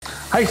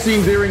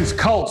Hastings Earrings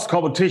Colts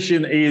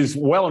competition is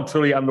well and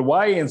truly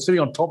underway, and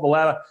sitting on top of the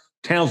ladder,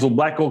 Townsville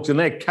Blackhawks, and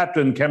their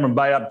captain, Cameron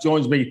Bateup,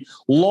 joins me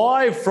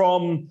live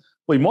from,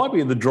 well, he might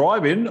be at the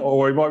drive-in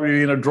or he might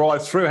be in a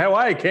drive-through. How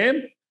are you,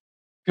 Cam?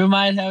 Good,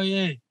 mate. How are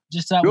you?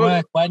 Just at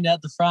work, waiting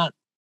out the front.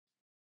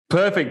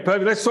 Perfect.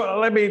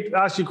 Let me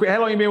ask you,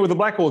 how long have you been with the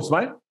Blackhawks,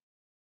 mate?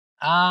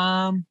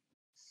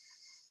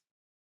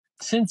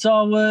 Since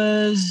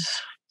I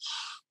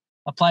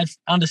played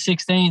under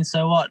 16,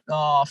 so what,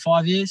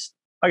 5 years?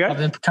 Okay. I've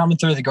been coming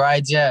through the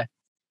grades, yeah.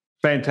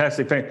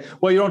 Fantastic.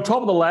 Well, you're on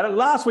top of the ladder.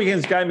 Last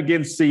weekend's game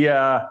against the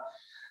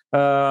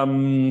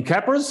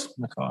Capras.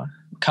 Mackay.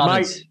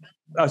 Cutters.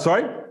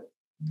 Sorry?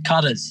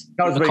 Cutters.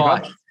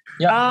 Mackay.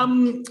 Yep.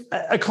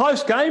 A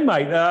close game,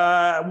 mate.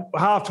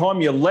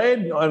 Half-time you led,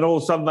 and all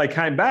of a sudden they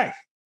came back.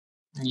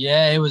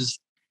 Yeah, it was.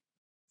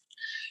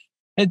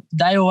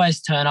 They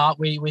always turn up.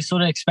 We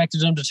sort of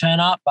expected them to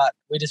turn up, but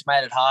we just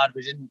made it hard.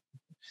 We didn't.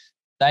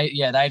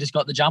 They just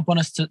got the jump on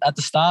us at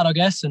the start, I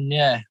guess, and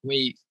yeah,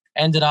 we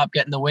ended up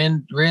getting the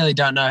win. Really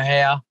don't know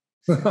how,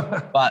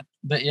 but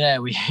yeah,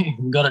 we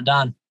got it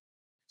done.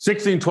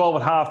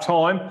 16-12 at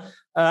half-time.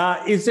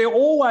 Is there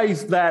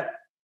always that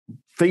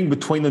thing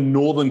between the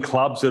northern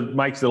clubs that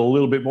makes it a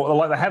little bit more,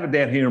 like they have it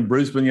down here in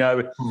Brisbane,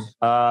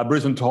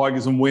 Brisbane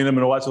Tigers and Wynnum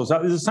and all that sort of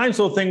stuff? Is the same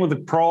sort of thing with the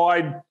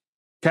Pride,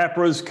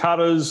 Capras,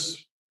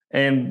 Cutters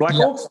and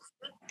Blackhawks?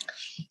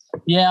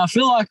 Yeah, I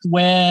feel like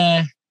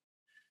we're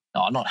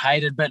not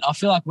hated, but I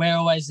feel like we're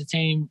always the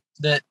team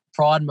that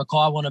Pride and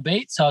Mackay want to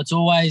beat. So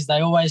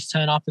they always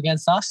turn up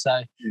against us.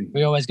 So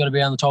we always got to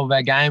be on the top of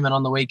our game. And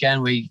on the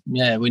weekend, we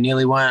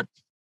nearly weren't.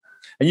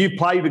 And you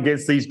played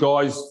against these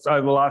guys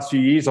over the last few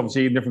years,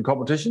 obviously in different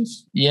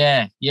competitions?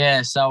 Yeah.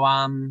 So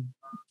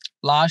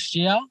last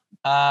year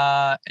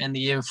and the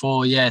year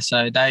before,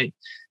 so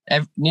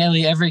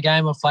nearly every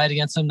game I've played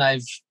against them,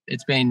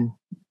 it's been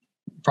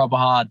proper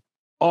hard.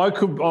 I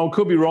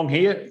could be wrong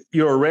here.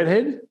 You're a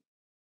redhead?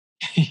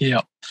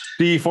 Yep.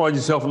 Do you find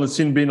yourself in the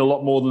sin bin a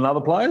lot more than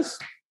other players?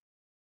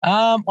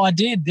 I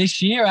did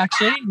this year,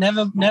 actually.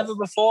 Never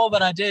before,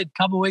 but I did a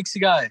couple of weeks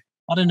ago.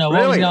 I don't know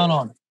what was going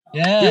on.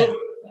 Yeah.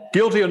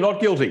 Guilty or not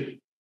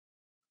guilty?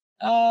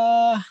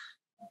 I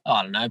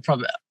don't know.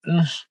 Probably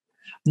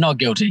not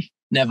guilty.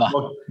 Never.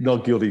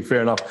 Not guilty.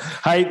 Fair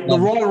enough. Hey, the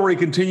rivalry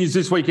continues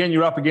this weekend.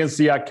 You're up against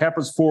the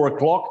Capras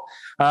 4:00.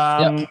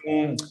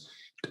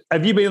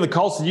 Have you been in the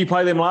Colts? Did you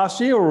play them last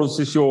year, or was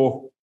this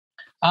your?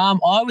 I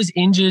was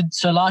injured,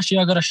 so last year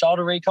I got a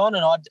shoulder recon,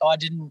 and I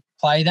didn't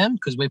play them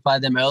because we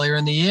played them earlier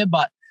in the year.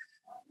 But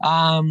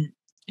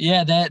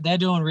they're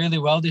doing really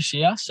well this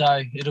year,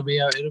 so it'll be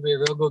a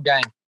real good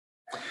game.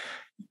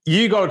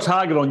 You got a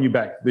target on your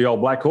back, the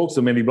old Blackhawks,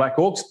 the many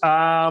Blackhawks.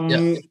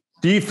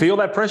 Do you feel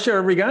that pressure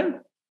every game?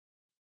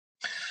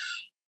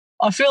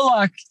 I feel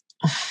like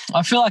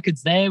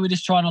it's there. We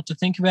just try not to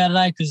think about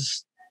it,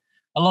 because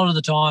a lot of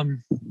the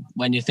time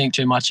when you think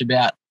too much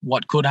about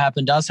what could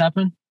happen, does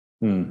happen.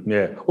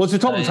 Yeah. Well, it's a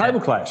top of the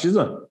table clash,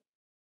 isn't it?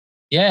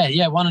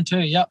 Yeah, 1 and 2.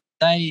 Yep.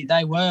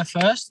 They were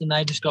first, and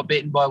they just got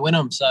beaten by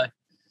Wynnum. So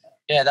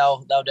yeah,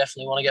 they'll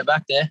definitely want to get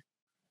back there.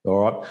 All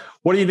right.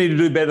 What do you need to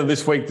do better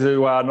this week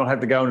to not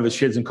have to go into the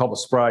sheds and cop a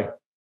spray?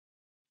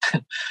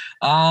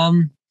 I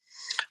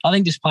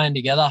think just playing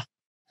together.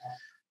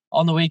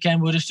 On the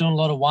weekend, we're just doing a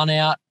lot of one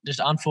out,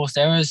 just unforced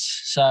errors.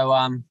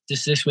 So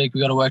just this week, we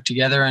got to work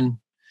together and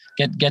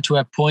get to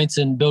our points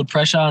and build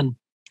pressure. And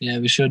yeah,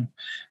 we should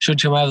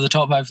come over the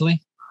top,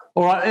 hopefully.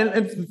 All right.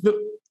 And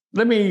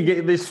let me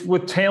get this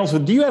with Townsville.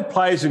 Do you have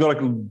players who've got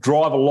to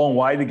drive a long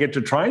way to get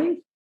to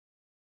training?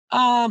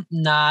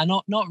 Nah,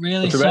 not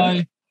really.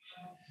 So,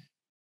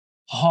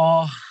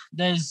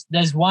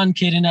 there's one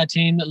kid in our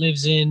team that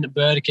lives in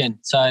Burdekin,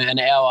 so an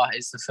hour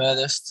is the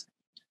furthest.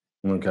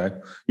 Okay.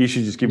 You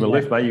should just give him a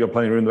lift, mate. You got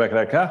plenty of room in the back of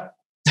that car.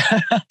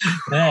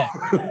 Yeah.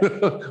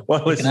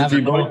 Well, unless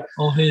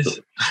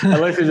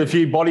there's a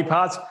few body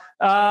parts.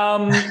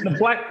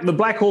 The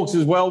Blackhawks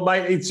as well,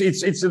 mate. It's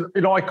an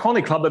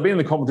iconic club. They've been in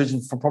the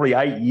competition for probably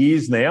 8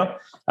 years now.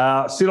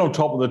 Sit on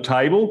top of the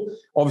table,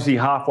 obviously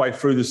halfway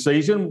through the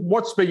season.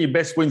 What's been your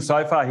best win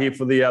so far here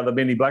for the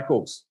Benny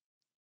Blackhawks?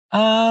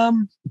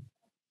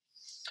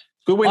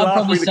 Good win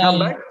last week to come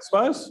back, I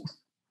suppose.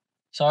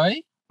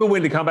 Sorry? Good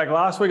win to come back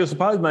last week, I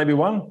suppose. Maybe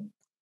one.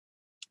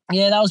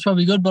 Yeah, that was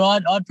probably good,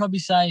 but I'd probably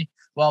say,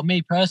 well,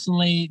 me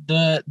personally,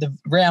 the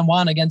round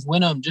 1 against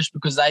Wynnum, just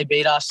because they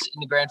beat us in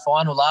the grand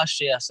final last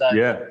year. So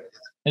yeah, it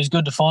was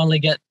good to finally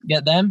get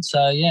them.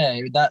 So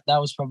yeah, that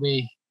was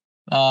probably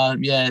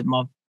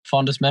my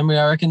fondest memory,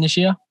 I reckon, this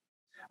year.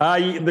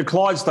 The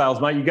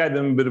Clydesdales, mate, you gave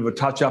them a bit of a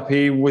touch up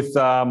here with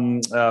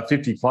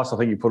 50 plus, I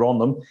think you put on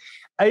them.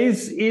 Are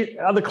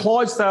the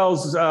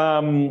Clydesdales,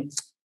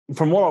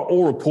 from what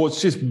all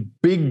reports, just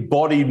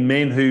big-bodied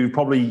men who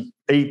probably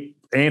eat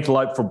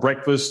antelope for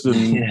breakfast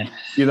and,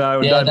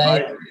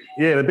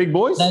 they're big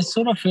boys? They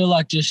sort of feel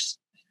like they're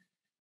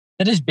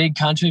just big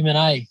countrymen,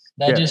 eh?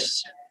 They're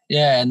just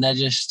I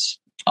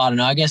don't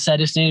know, I guess they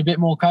just need a bit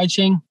more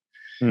coaching.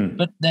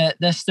 But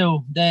this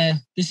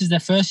is their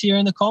first year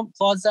in the comp,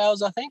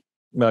 Clydesdales, I think.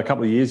 A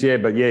couple of years, yeah.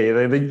 But,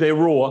 yeah, they're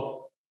raw.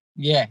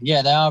 Yeah,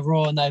 they are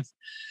raw, and they'll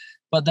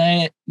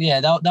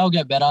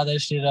get better. They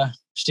just need to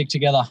stick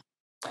together.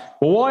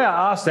 Well, why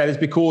I ask that is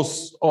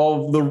because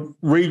of the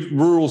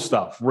rural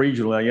stuff,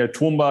 regionally.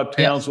 Toowoomba,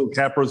 Townsville,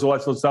 Capras, all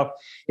that sort of stuff.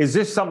 Is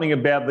this something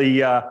about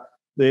their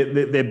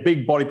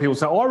big body people?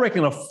 So I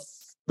reckon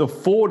the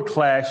Ford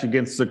clash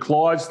against the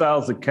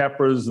Clydesdales, the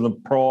Capras, and the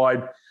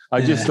Pride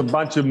are just a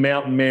bunch of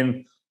mountain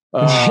men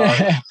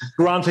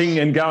grunting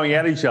and going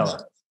at each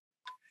other.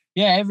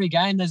 Yeah, every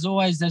game there's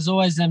always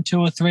them 2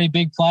 or 3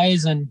 big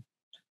players, and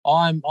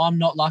I'm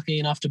not lucky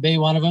enough to be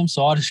one of them,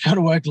 so I just got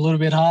to work a little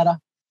bit harder.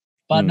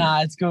 But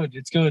it's good.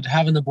 It's good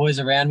having the boys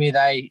around me.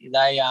 They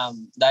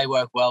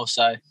work well,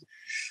 so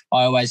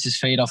I always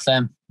just feed off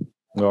them.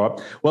 All right.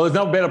 Well, there's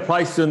no better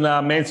place than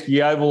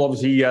Mansky Oval.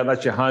 Obviously,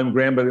 that's your home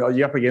ground, but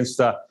you're up against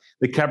the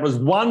Capras.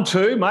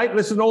 1-2, mate.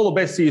 Listen, all the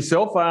best to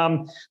yourself.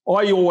 I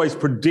always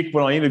predict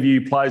when I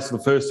interview players for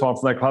the first time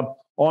from that club,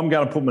 I'm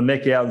going to put my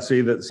neck out and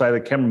say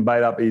that Cameron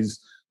Bateup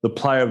is the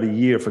player of the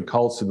year for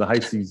Colts in the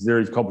Hastings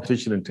Series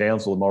competition in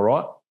Townsville. Am I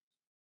right?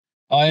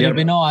 Oh, it'll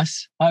be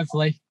nice,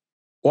 hopefully.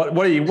 What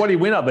do you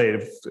win up there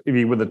if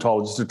you win the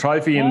title? Just a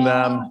trophy and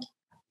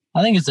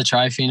I think it's a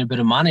trophy and a bit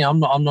of money.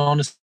 I'm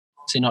honestly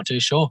not too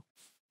sure.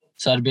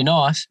 So it'd be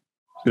nice.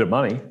 Bit of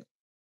money?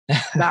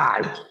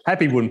 No,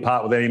 Happy wouldn't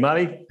part with any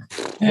money.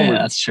 Yeah,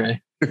 that's true.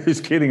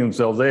 Who's kidding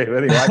themselves there?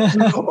 Anyway.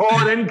 All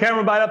right, then,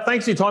 Cameron Bateup,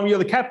 thanks for your time. You're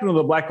the captain of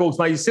the Blackhawks,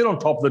 mate. You sit on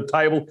top of the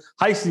table.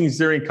 Hastings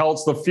Series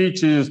Colts, the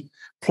futures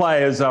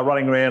players are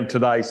running around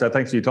today. So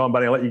thanks for your time,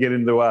 buddy. I'll let you get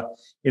into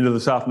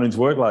this afternoon's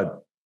workload.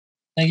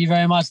 Thank you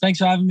very much. Thanks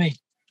for having me.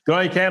 Good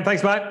on you, Cam.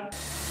 Thanks, mate.